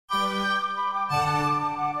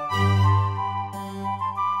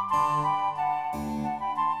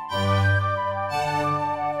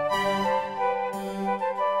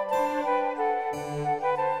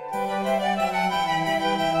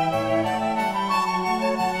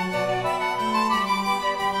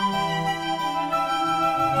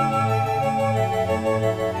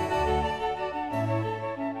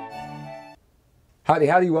Howdy,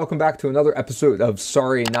 howdy. Welcome back to another episode of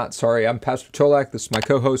Sorry, Not Sorry. I'm Pastor Cholak. This is my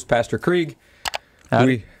co-host, Pastor Krieg.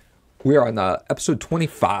 We are on episode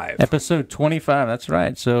 25. Episode 25, that's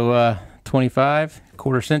right. So 25,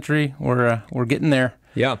 quarter century, we're getting there.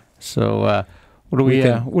 Yeah. So what are we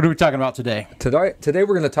talking about today? Today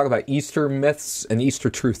we're going to talk about Easter myths and Easter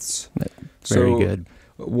truths. Very good.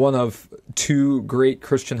 One of two great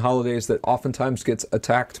Christian holidays that oftentimes gets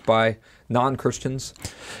attacked by non-Christians.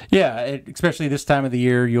 Yeah, especially this time of the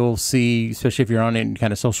year, you'll see, especially if you're on any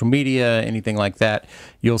kind of social media, anything like that,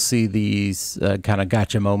 you'll see these kind of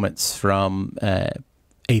gotcha moments from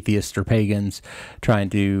atheists or pagans trying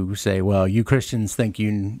to say, well, you Christians think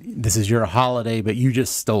this is your holiday, but you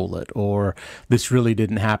just stole it, or this really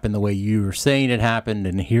didn't happen the way you were saying it happened,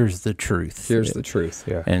 and here's the truth. Here's the truth,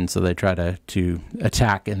 yeah. And so they try to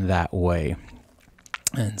attack in that way.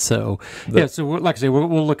 And so, so like I say,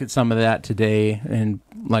 we'll look at some of that today, and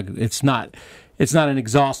like it's not an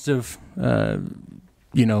exhaustive, delve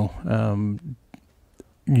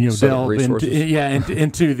into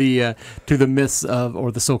the myths of,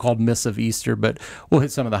 or the so-called myths of Easter, but we'll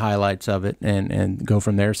hit some of the highlights of it and go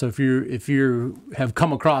from there. So if you have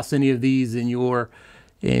come across any of these in your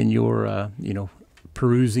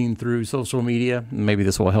perusing through social media, maybe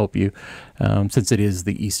this will help you, since it is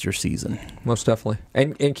the Easter season. Most definitely.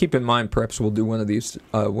 And keep in mind, perhaps we'll do one of these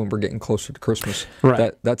when we're getting closer to Christmas.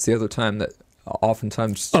 Right. That's the other time that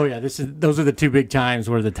oftentimes... Oh, yeah. Those are the two big times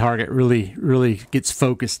where the target really gets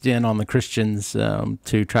focused in on the Christians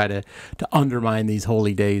to try to undermine these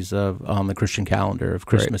holy days on the Christian calendar of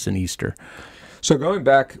Christmas and Easter. So going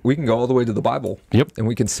back, we can go all the way to the Bible. Yep. And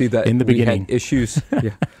we can see that in the beginning. Had issues...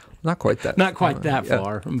 Yeah. Not quite that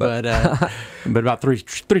far, but about three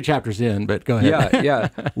chapters in, but go ahead. Yeah.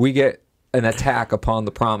 We get an attack upon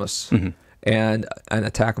the promise and an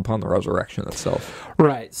attack upon the resurrection itself.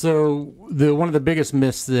 Right. So one of the biggest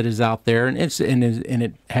myths that is out there, and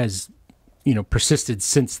it has persisted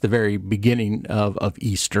since the very beginning of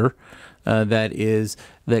Easter, that is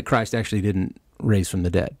that Christ actually didn't raise from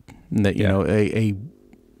the dead. And that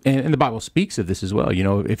and the Bible speaks of this as well.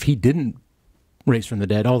 If he didn't raised from the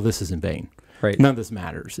dead, all this is in vain. Right. None of this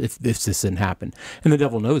matters if this didn't happen. And the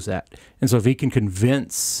devil knows that. And so if he can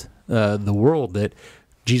convince the world that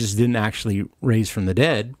Jesus didn't actually raise from the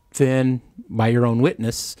dead, then by your own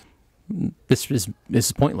witness, this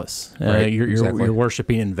is pointless. Right. You're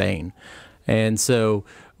worshiping in vain. And so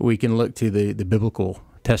we can look to the biblical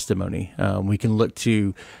testimony. We can look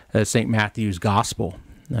to St. Matthew's gospel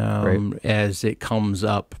as it comes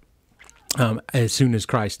up. As soon as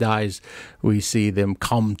Christ dies, we see them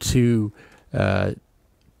come to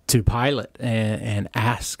Pilate and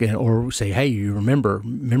ask, or say, "Hey, you remember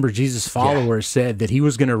Jesus' followers said that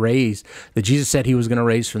Jesus said he was going to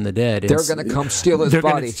raise from the dead. They're going to come steal his body.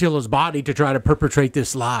 They're going to steal his body to try to perpetrate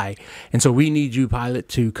this lie. And so we need you, Pilate,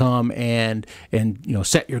 to come and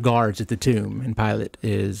set your guards at the tomb." And Pilate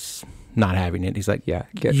is not having it. He's like,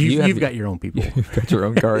 you've got your own people. You've got your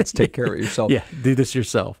own guards. Take care of it yourself. Yeah, do this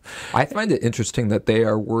yourself. I find it interesting that they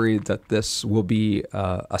are worried that this will be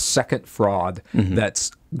a second fraud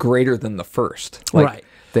that's greater than the first. Right.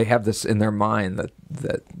 They have this in their mind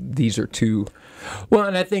that these are two. Well,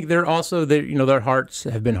 and I think they're also, their hearts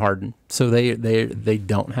have been hardened. So they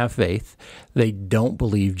don't have faith. They don't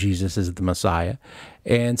believe Jesus is the Messiah.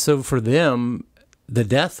 And so for them, the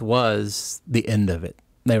death was the end of it.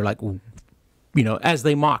 They were like, as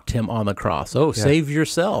they mocked him on the cross, save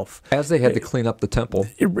yourself. As they had to clean up the temple,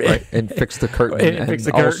 right, and fix the curtain and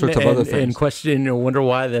all sorts of other things. And question, wonder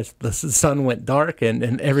why the sun went dark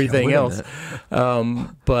and everything else.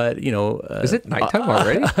 But, is it nighttime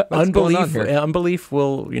already? Unbelief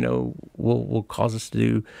will cause us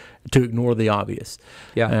to ignore the obvious.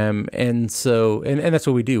 Yeah. And that's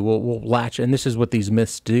what we do. We'll latch, and this is what these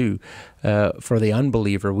myths do for the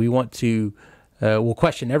unbeliever. We want to... we'll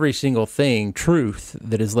question every single truth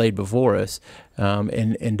that is laid before us,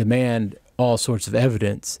 and demand all sorts of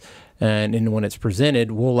evidence. And when it's presented,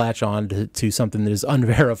 we'll latch on to something that is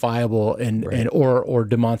unverifiable or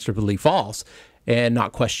demonstrably false, and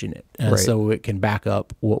not question it, so it can back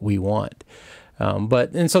up what we want.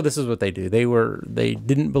 And so this is what they do. They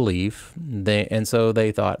didn't believe, and so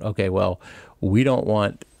they thought, okay, well, we don't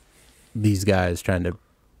want these guys trying to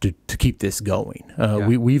keep this going.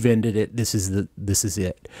 We've ended it. This is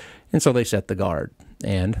it. And so they set the guard.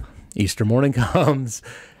 And Easter morning comes.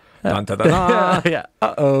 Dun, dun, dun, dun. Yeah.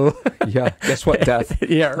 Uh-oh. Yeah. Guess what, death?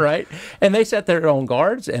 Yeah, right. And they set their own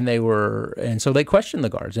guards, and so they questioned the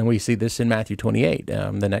guards. And we see this in Matthew 28,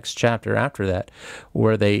 the next chapter after that,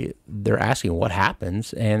 where they're asking what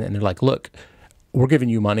happens, and they're like, look, we're giving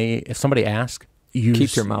you money. If somebody asks,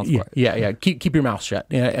 keep your mouth quiet. Keep your mouth shut,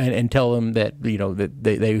 and tell them that that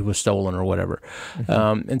they was stolen or whatever.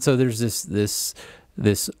 And so there's this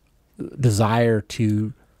desire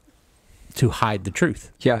to hide the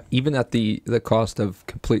truth. Yeah, even at the cost of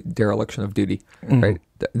complete dereliction of duty, right?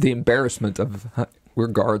 The embarrassment of we're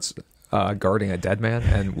guards guarding a dead man,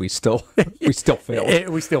 and we still failed.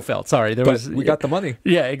 We still failed. Sorry, we got the money.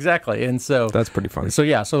 Yeah, exactly. And so that's pretty funny. So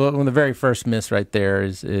one of the very first myths right there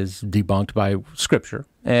is debunked by Scripture,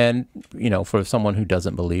 and for someone who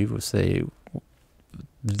doesn't believe would say,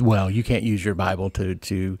 well, you can't use your Bible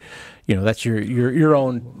to that's your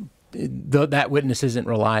own. That witness isn't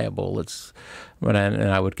reliable. And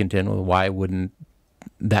I would contend with why wouldn't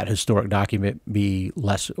that historic document be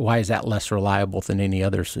less? Why is that less reliable than any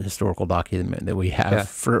other historical document that we have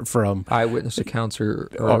from eyewitness accounts are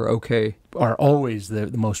okay, are always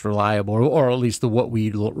the most reliable, or at least what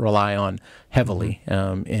we rely on heavily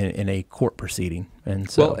in a court proceeding. And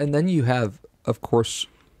so, and then you have, of course,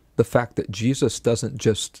 the fact that Jesus doesn't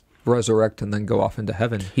just resurrect and then go off into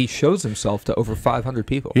heaven. He shows himself to over 500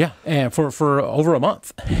 people. Yeah, and for over a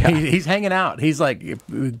month. Yeah. He's hanging out. He's like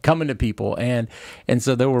coming to people. And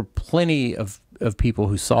so there were plenty of people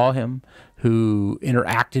who saw him, who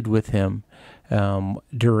interacted with him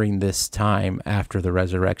during this time after the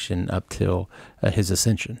resurrection up till his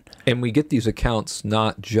ascension. And we get these accounts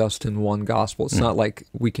not just in one gospel. It's not like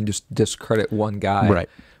we can just discredit one guy. Right.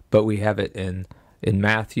 But we have it in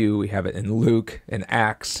Matthew, we have it in Luke, in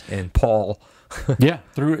Acts, and Paul.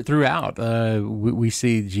 Throughout, we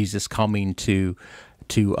see Jesus coming to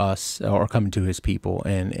us, or coming to his people,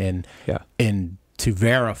 and to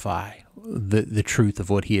verify the truth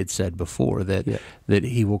of what he had said before, that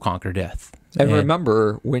he will conquer death. And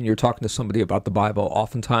remember, when you're talking to somebody about the Bible,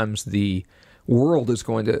 oftentimes the world is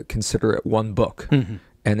going to consider it one book, and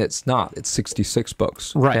it's not. It's 66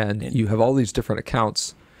 books, right? And you have all these different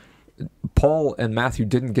accounts. Paul and Matthew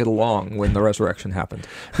didn't get along when the resurrection happened.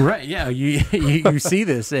 Right. Yeah. You see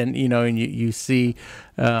this, and you see,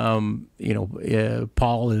 Paul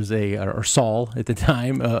is or Saul at the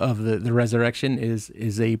time of the resurrection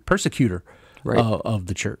is a persecutor of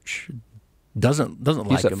the church. Doesn't like him.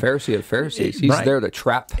 He's a Pharisee of Pharisees. He's there to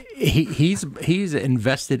trap. He's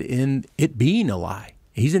invested in it being a lie.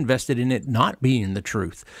 He's invested in it not being the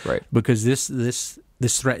truth. Right. Because this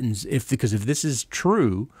threatens, if this is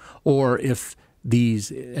true, or if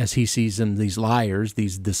these, as he sees them, these liars,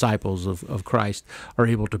 these disciples of Christ, are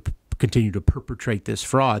able to continue to perpetrate this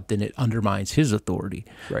fraud, then it undermines his authority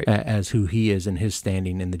as who he is and his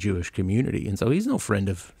standing in the Jewish community. And so he's no friend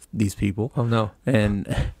of these people. Oh, no.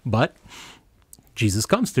 But Jesus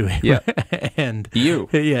comes to him. Yeah. And you.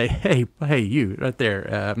 Yeah. Hey, you right there.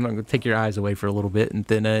 I'm going to take your eyes away for a little bit, and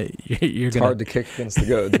then it's hard to kick against the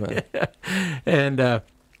goads, man.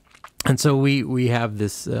 And so we have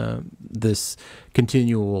this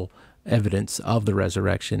continual evidence of the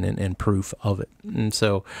resurrection and proof of it. And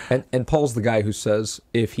so, and Paul's the guy who says,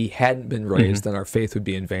 if he hadn't been raised, then our faith would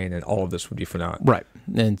be in vain, and all of this would be for naught. Right.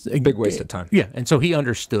 And big waste of time. Yeah. And so he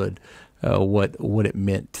understood what it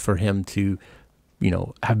meant for him to,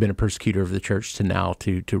 have been a persecutor of the church, to now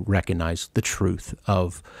to recognize the truth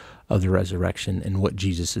of the resurrection and what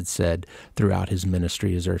Jesus had said throughout his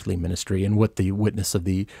ministry, his earthly ministry, and what the witness of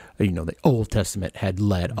the Old Testament had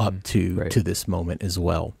led up to this moment as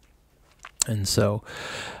well. And so,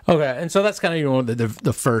 that's kind of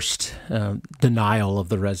the first denial of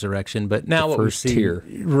the resurrection. But now what we see, tier.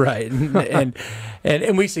 Right,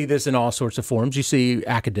 and we see this in all sorts of forms. You see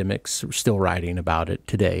academics still writing about it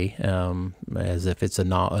today, as if it's a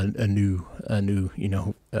new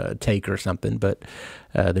take or something. But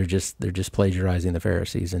they're just plagiarizing the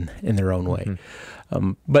Pharisees in their own way.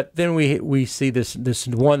 But then we see this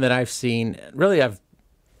one that I've seen. Really,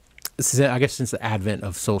 I guess since the advent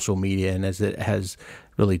of social media, and as it has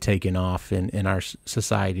really taken off in our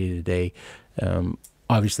society today,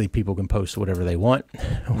 obviously people can post whatever they want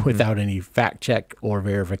without any fact check or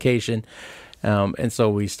verification, and so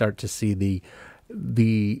we start to see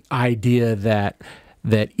the idea that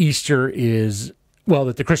Easter is,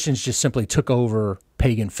 that the Christians just simply took over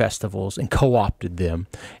pagan festivals and co-opted them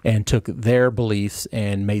and took their beliefs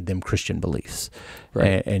and made them Christian beliefs,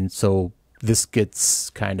 and so this gets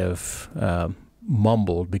kind of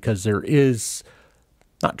mumbled because there is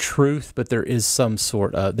not truth, but there is some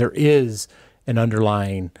sort of, there is an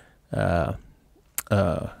underlying, I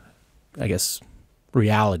guess,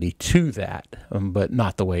 reality to that, but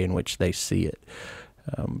not the way in which they see it.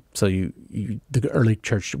 So the early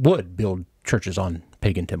church would build churches on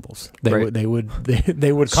pagan temples. Right. They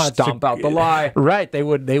would Stomp out the lie. Right. They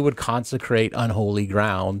would consecrate unholy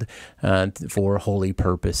ground for holy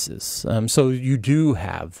purposes. So you do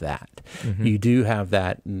have that. Mm-hmm. You do have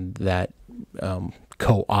that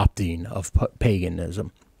co-opting of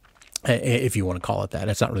paganism, if you want to call it that.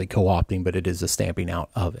 It's not really co-opting, but it is a stamping out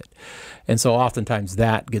of it. And so oftentimes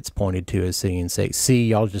that gets pointed to as saying, see,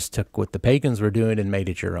 y'all just took what the pagans were doing and made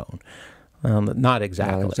it your own. Not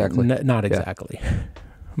exactly. Not exactly.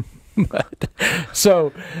 But,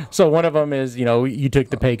 so one of them is, you took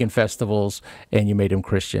the pagan festivals and you made them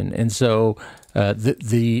Christian. And so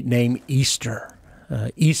the name Easter,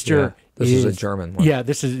 this is a German one. Yeah,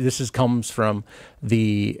 this comes from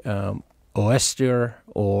the Oester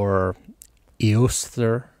or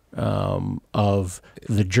Eoster of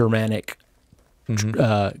the Germanic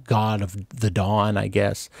god of the dawn, I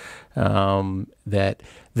guess. That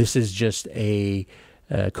this is just a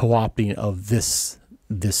co-opting of this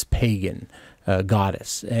pagan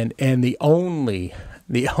goddess, and the only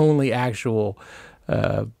actual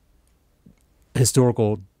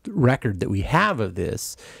historical record that we have of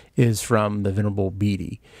this is from the Venerable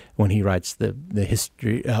Bede when he writes the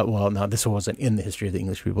history. No, this wasn't in the history of the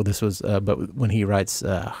English people. This was, but when he writes,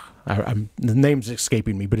 the name's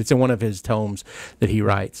escaping me, but it's in one of his tomes that he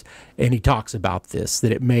writes, and he talks about this,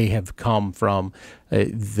 that it may have come from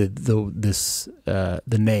the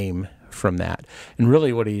name from that. And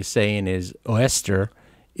really, what he's saying is Oester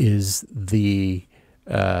is the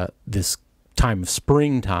this time of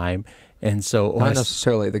springtime. And so, not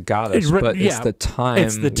necessarily the goddess, but it's the time.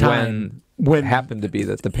 It's the time when it happened to be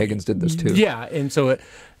that the pagans did this too. Yeah, and so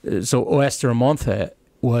Oester Monthe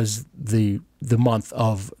was the month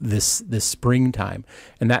of this springtime,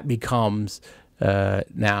 and that becomes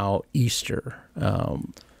now Easter.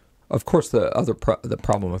 Of course, the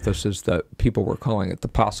problem with this is that people were calling it the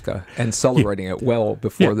Pascha and celebrating it well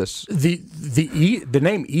before this. The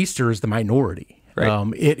name Easter is the minority.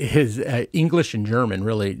 Right. It is English and German,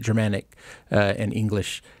 really Germanic and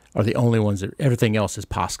English are the only ones that everything else is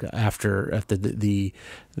Pascha after the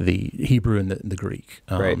Hebrew and the Greek.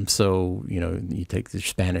 Right. So you take the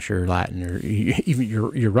Spanish or Latin or even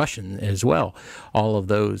your Russian as well. All of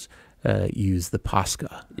those use the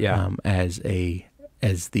Pascha as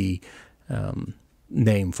the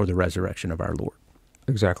name for the resurrection of our Lord.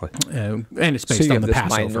 Exactly. And it's based on the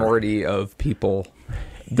Passover. Minority of people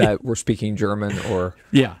that were speaking German or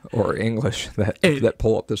English that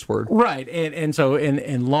pull up this word. Right. And so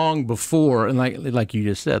long before, and like you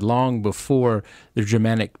just said, long before the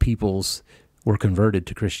Germanic peoples were converted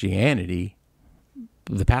to Christianity,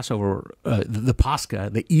 the Passover, the Pascha,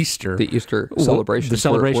 the Easter celebrations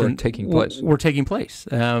were taking place.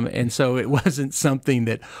 And so it wasn't something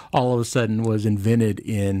that all of a sudden was invented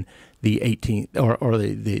in the 18th or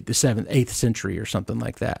the 7th, 8th century or something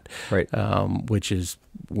like that. Right. Which is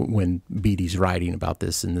when Bede's writing about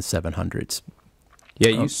this in the 700s. Yeah,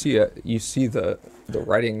 you see the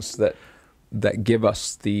writings that give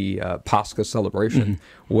us the Pascha celebration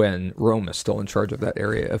when Rome is still in charge of that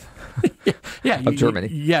area of of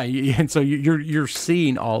Germany. And so you're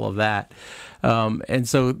seeing all of that, and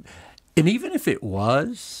even if it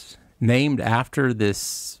was named after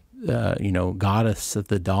this, goddess of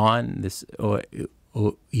the dawn, this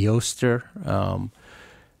Eoster,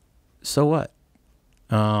 so what?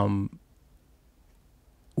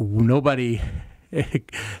 Nobody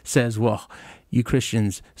says, well, you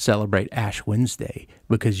Christians celebrate Ash Wednesday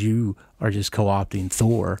because you are just co-opting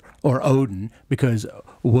Thor or Odin because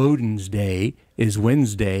Woden's day is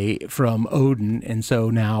Wednesday from Odin, and so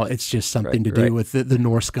now it's just something to do with the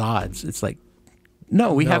Norse gods. It's like,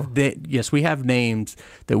 no, we have names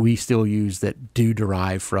that we still use that do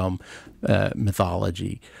derive from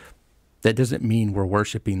mythology. That doesn't mean we're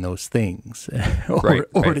worshiping those things or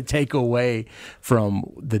to take away from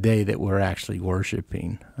the day that we're actually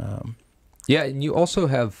worshiping. Yeah, and you also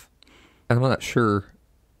have, I'm not sure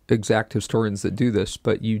exact historians that do this,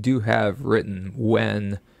 but you do have written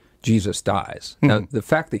when Jesus dies. Now, the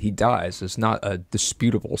fact that he dies is not a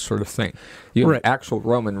disputable sort of thing. You have actual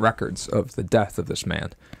Roman records of the death of this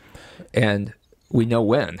man, and we know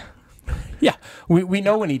when. Yeah, we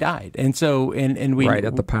know when he died, and so and we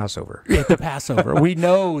at the Passover. At the Passover, we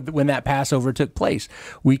know when that Passover took place.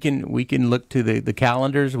 We can look to the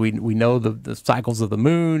calendars. We know the cycles of the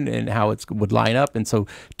moon and how it would line up, and so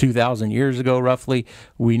 2,000 years ago, roughly,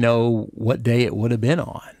 we know what day it would have been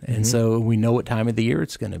on, and so we know what time of the year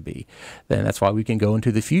it's going to be. Then that's why we can go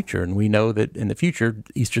into the future, and we know that in the future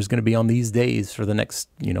Easter is going to be on these days for the next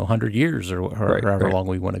 100 years or however long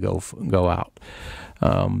we want to go out.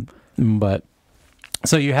 But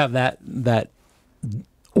so you have that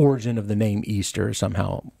origin of the name Easter.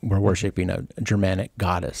 Somehow we're worshiping a Germanic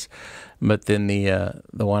goddess. But then the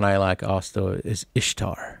one I like also is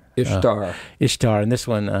Ishtar. Ishtar, and this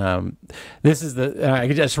one, this is I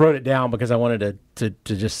just wrote it down because I wanted to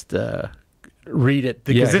just read it,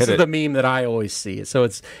 because this is the meme that I always see. So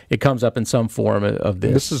it comes up in some form of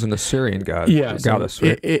this. This is an Assyrian goddess,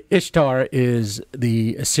 right? Ishtar is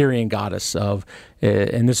the Assyrian goddess of,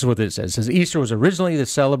 and this is what it says. It says, Easter was originally the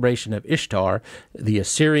celebration of Ishtar, the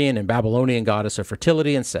Assyrian and Babylonian goddess of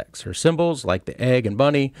fertility and sex. Her symbols, like the egg and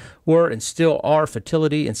bunny, were and still are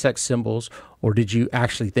fertility and sex symbols. Or did you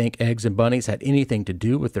actually think eggs and bunnies had anything to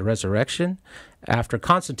do with the resurrection? After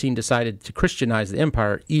Constantine decided to Christianize the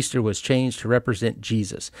empire, Easter was changed to represent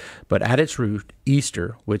Jesus. But at its root,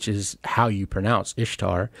 Easter, which is how you pronounce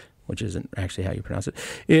Ishtar, which isn't actually how you pronounce it,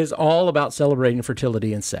 is all about celebrating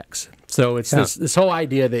fertility and sex. So it's this whole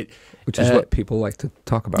idea that... Which is what people like to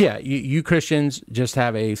talk about. Yeah, you Christians just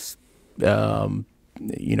have a,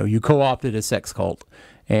 you co-opted a sex cult.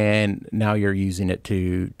 And now you're using it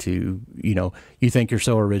to you think you're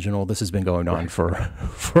so original. This has been going on for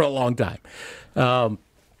a long time.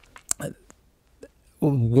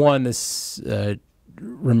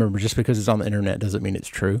 Remember, just because it's on the internet doesn't mean it's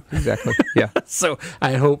true. Exactly. Yeah. So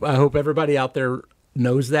I hope everybody out there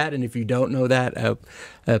knows that, and if you don't know that,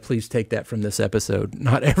 please take that from this episode.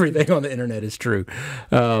 Not everything on the internet is true.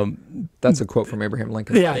 That's a quote from Abraham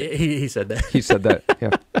Lincoln. Yeah, he said that. He said that.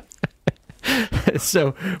 Yeah.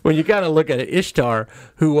 So when you kind of look at it, Ishtar,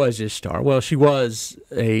 who was Ishtar? Well, she was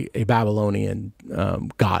a Babylonian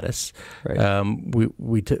goddess. Right.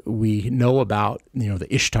 We know about the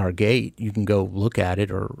Ishtar Gate. You can go look at it,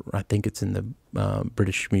 or I think it's in the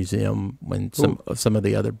British Museum. When some of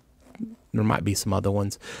the other, there might be some other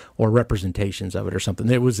ones or representations of it or something.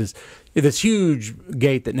 There was this huge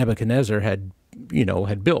gate that Nebuchadnezzar had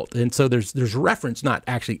built. And so there's reference, not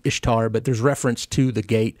actually Ishtar, but there's reference to the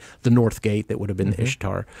gate, the north gate that would have been the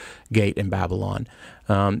Ishtar gate in Babylon,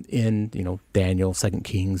 in Daniel, 2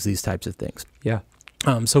 Kings, these types of things. Yeah.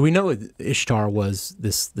 So we know Ishtar was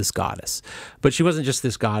this goddess, but she wasn't just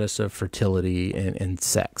this goddess of fertility and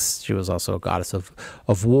sex. She was also a goddess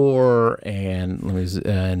of war and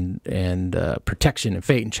protection and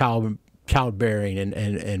fate and childbearing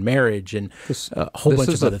and marriage and a whole bunch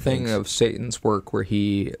of other things. This is a thing of Satan's work where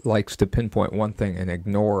he likes to pinpoint one thing and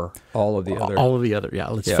ignore all of the other. All of the other, yeah.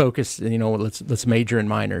 Let's focus. Let's major in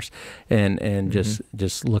minors and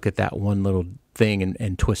just look at that one little thing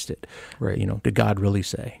and twist it. Right. Did God really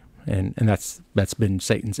say? And that's been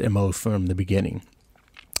Satan's MO from the beginning.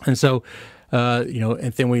 And so,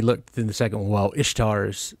 and then we looked in the second one. Well,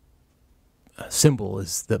 Ishtar's symbol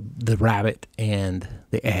is the rabbit and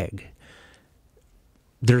the egg.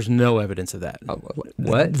 There's no evidence of that.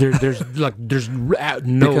 What? There's no because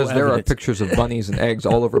evidence. There are pictures of bunnies and eggs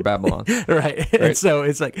all over Babylon. Right. And so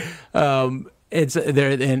it's like it's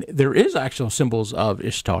there, and there is actual symbols of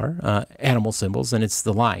Ishtar, animal symbols, and it's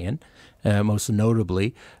the lion. Most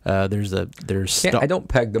notably, I don't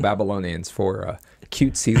peg the Babylonians for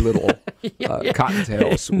cutesy little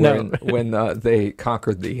cottontails when they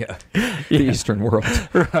conquered the Eastern world.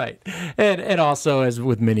 Right. And also, as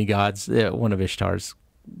with many gods, one of Ishtar's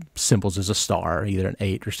symbols is a star, either an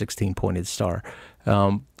 8 or 16-pointed star.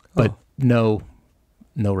 But no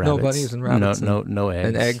rabbits. No bunnies and rabbits. No eggs.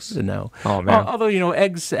 And eggs? No. Oh, man. Although,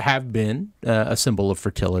 eggs have been a symbol of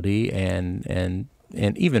fertility and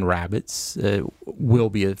even rabbits will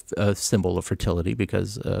be a symbol of fertility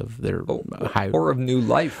because of their high... Or of new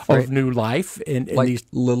life, right? Of new life. And like these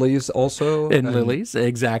lilies also. And lilies,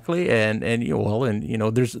 exactly. And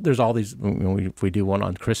there's all these... If we do one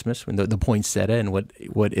on Christmas, the poinsettia and what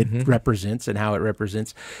it represents and how it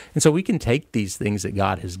represents. And so we can take these things that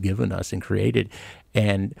God has given us and created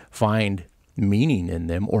and find meaning in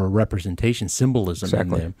them or representation, symbolism in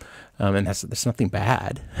them. And that's nothing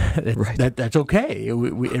bad. That's okay. It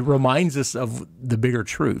reminds us of the bigger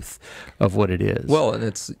truth of what it is. Well, and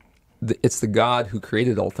it's the God who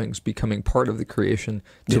created all things becoming part of the creation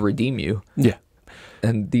to redeem you. Yeah.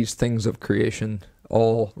 And these things of creation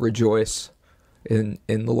all rejoice in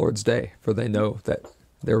the Lord's day, for they know that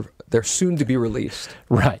they're soon to be released.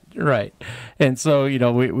 Right. And so,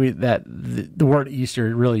 the word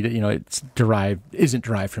Easter really, isn't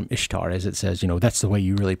derived from Ishtar, as it says, that's the way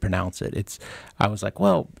you really pronounce it. I was like,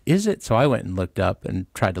 well, is it? So I went and looked up and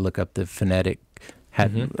tried to look up the phonetic,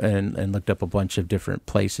 and looked up a bunch of different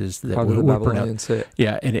places that were Babylonians say it.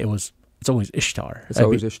 Yeah, and it's always Ishtar. It's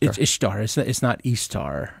always Ishtar. It's Ishtar. It's not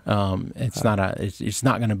Eastar. It's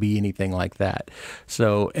not going to be anything like that.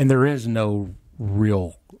 So, and there is no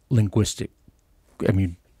real linguistic.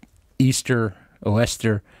 Easter,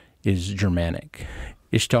 Oester is Germanic.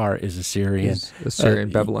 Ishtar is Assyrian. Assyrian,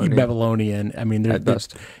 Babylonian. Babylonian. I mean, at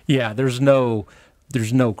best. there's no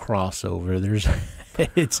crossover.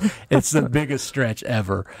 It's the biggest stretch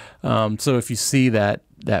ever. So if you see that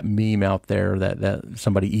meme out there that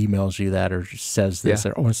somebody emails you that or says this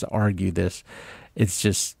or wants to argue this, it's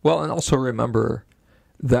just... Well, and also remember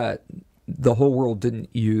that the whole world didn't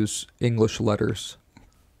use English letters.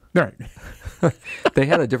 Right. They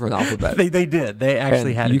had a different alphabet. They did. They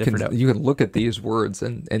actually had a different alphabet. You can look at these words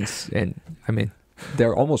and I mean,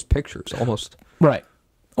 they're almost pictures, almost. Right.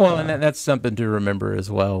 Well, and that's something to remember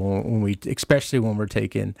as well when especially when we're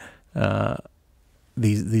taking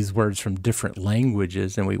these words from different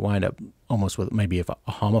languages and we wind up almost with maybe a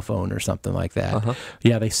homophone or something like that. Uh-huh.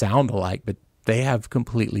 Yeah, they sound alike, but they have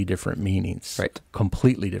completely different meanings. Right.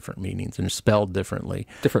 Completely different meanings and spelled differently.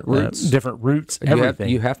 Different roots. Everything.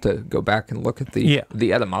 You have to go back and look at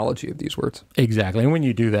the etymology of these words. Exactly. And when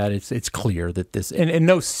you do that, it's clear that this, and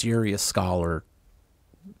no serious scholar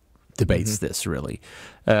debates this really.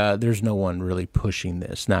 There's no one really pushing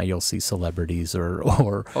this. Now you'll see celebrities or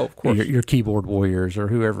of course. your keyboard warriors or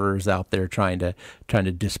whoever is out there trying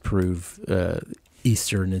to disprove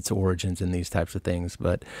Easter and its origins and these types of things,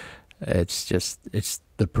 but it's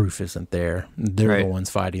the proof isn't there. They're the ones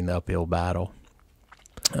fighting the uphill battle.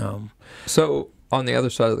 So on the other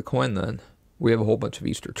side of the coin, then we have a whole bunch of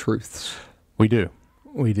Easter truths. We do,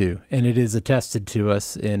 and it is attested to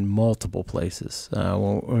us in multiple places.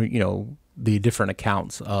 The different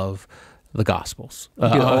accounts of the Gospels.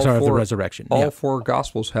 Of the resurrection. All four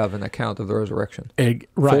Gospels have an account of the resurrection. Right.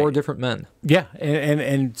 4 different men. Yeah,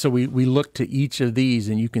 and so we look to each of these,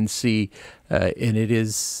 and you can see, and it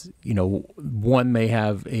is, one may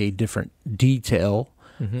have a different detail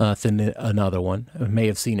than another one. May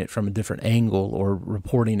have seen it from a different angle or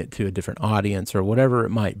reporting it to a different audience or whatever it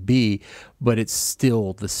might be, but it's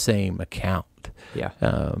still the same account. Yeah.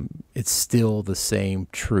 It's still the same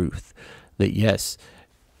truth that, yes,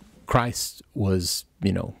 Christ was,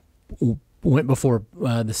 went before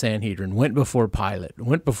the Sanhedrin, went before Pilate,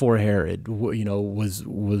 went before Herod. Was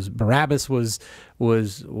Barabbas was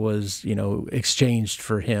exchanged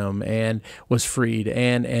for him and was freed,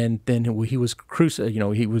 and then he was crucified.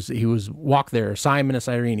 He was walked there. Simon of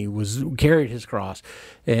Cyrene was carried his cross,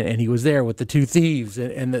 and he was there with the 2 thieves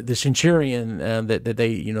and the centurion that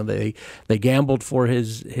they gambled for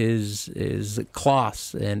his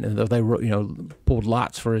cloths, and they pulled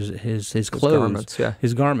lots for his clothes,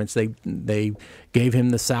 his garments. They gave him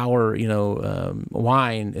the sour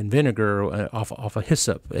wine and vinegar off a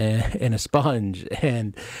hyssop and a sponge,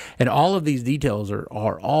 and all of these details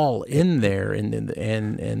are all in there,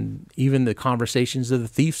 and even the conversations of the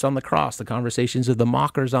thieves on the cross, the conversations of the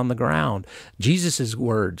mockers on the ground, Jesus's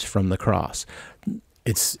words from the cross.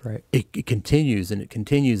 It continues and it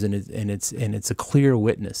continues, and it's a clear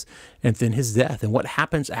witness. And then his death and what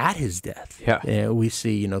happens at his death. Yeah, we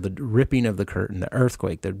see the ripping of the curtain, the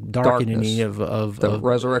earthquake, the darkening of the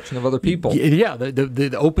resurrection of other people. Yeah,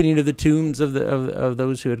 the opening of the tombs of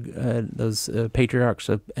those who had those patriarchs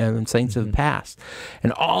and saints of the past,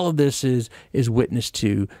 and all of this is witnessed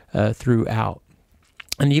to throughout.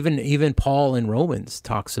 And even Paul in Romans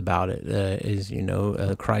talks about it as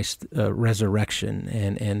Christ's resurrection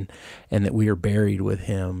and that we are buried with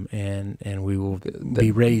him and we will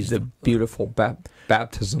be raised. The beautiful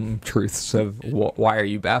baptism truths of why are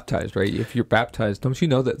you baptized, right? If you're baptized, don't you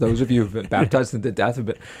know that those of you who've been baptized into death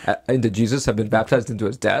into Jesus have been baptized into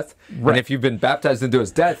his death? Right. And if you've been baptized into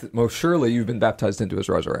his death, most surely you've been baptized into his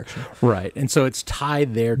resurrection. Right. And so it's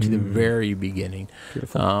tied there to the very beginning.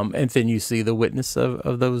 Beautiful. And then you see the witness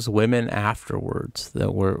of those women afterwards that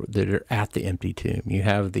are at the empty tomb. You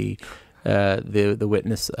have the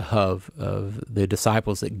witness of the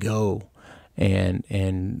disciples that go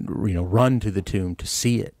and run to the tomb to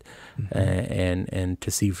see it and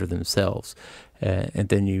to see for themselves. And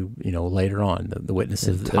then later on the witness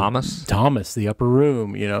of Thomas, the upper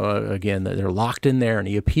room. Again they're locked in there, and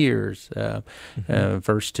he appears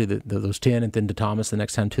first to those 10, and then to Thomas the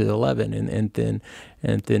next time to the 11, and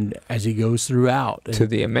then as he goes throughout to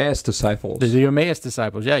the Emmaus disciples.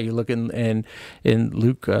 Yeah, you look in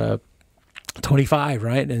Luke 25,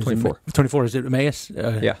 right? 24. Is it Emmaus?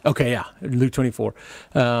 Yeah. Okay, yeah. Luke 24.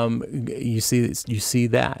 You see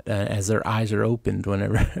that as their eyes are opened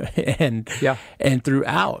whenever, and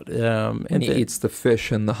throughout. And he eats the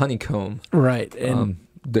fish and the honeycomb. Right. And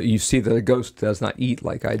you see that a ghost does not eat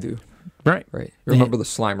like I do. Right. Remember the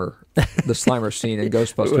Slimer scene in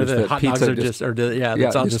Ghostbusters? Where the hot dogs just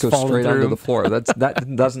goes straight through onto the floor.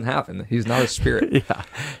 That doesn't happen. He's not a spirit. Yeah,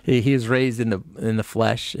 he is raised in the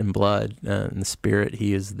flesh and blood, and the spirit.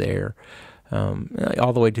 He is there.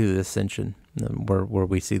 all the way to the ascension, where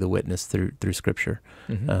we see the witness through Scripture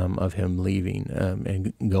of him leaving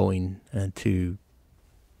and going to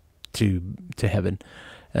heaven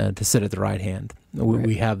to sit at the right hand.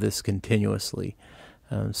 We have this continuously.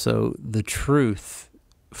 So the truth,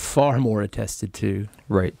 far more attested to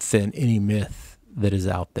than any myth that is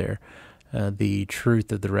out there. The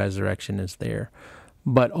truth of the resurrection is there.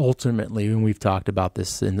 But ultimately, when we've talked about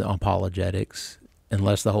this in apologetics,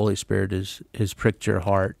 unless the Holy Spirit has pricked your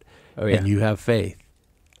heart and you have faith,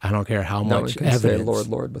 I don't care how much evidence. Say, Lord,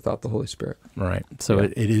 Lord, without the Holy Spirit. Right. So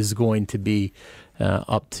it is going to be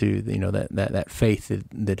up to that faith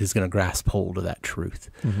that is going to grasp hold of that truth.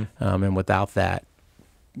 And without that,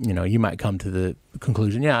 you might come to the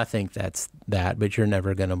conclusion, I think that's that, but you're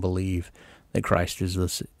never going to believe that Christ is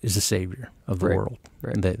the Savior of the world,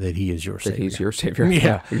 and that He is your Savior. That He's your Savior.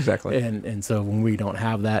 Yeah, exactly. And so when we don't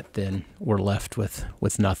have that, then we're left with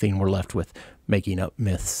nothing. We're left with making up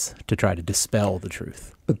myths to try to dispel the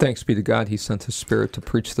truth. But thanks be to God, He sent His Spirit to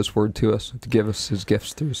preach this word to us, to give us His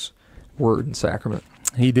gifts through His word and sacrament.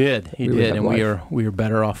 He did, and we are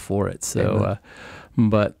better off for it. So,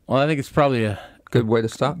 but I think it's probably a good way to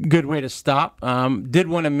stop. Good way to stop. Did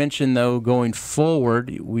want to mention though, going forward,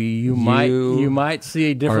 you might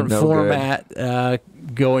see a different format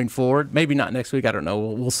going forward. Maybe not next week. I don't know.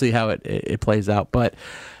 We'll see how it plays out. But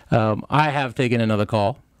I have taken another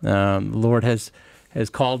call. The Lord has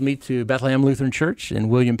called me to Bethlehem Lutheran Church in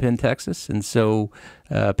William Penn, Texas, and so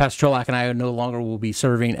Pastor Cholak and I no longer will be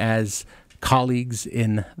serving as colleagues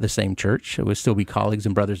in the same church. We'll still be colleagues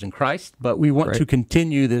and brothers in Christ, but we want to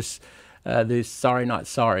continue this sorry not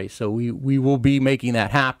sorry. So we will be making that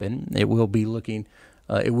happen. It will be looking.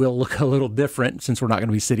 It will look a little different since we're not going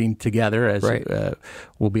to be sitting together. As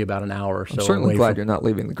we'll be about an hour or so. I'm certainly glad you're not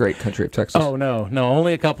leaving the great country of Texas. Oh no,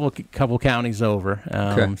 only a couple counties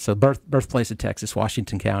over. So birthplace of Texas,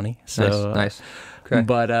 Washington County. So nice. Okay.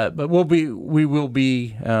 But we will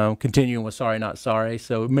be continuing with sorry not sorry.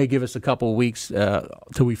 So it may give us a couple of weeks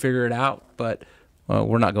till we figure it out. But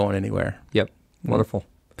we're not going anywhere. Yep. Wonderful.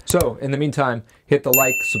 So, in the meantime, hit the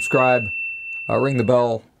like, subscribe, ring the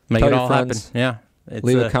bell, make it all friends, happen. Yeah.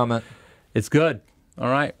 Leave a comment. It's good. All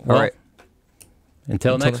right. Well, all right.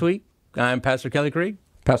 Until next week, I'm Pastor Kelly Krieg.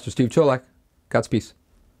 Pastor Steve Cholak. God's peace.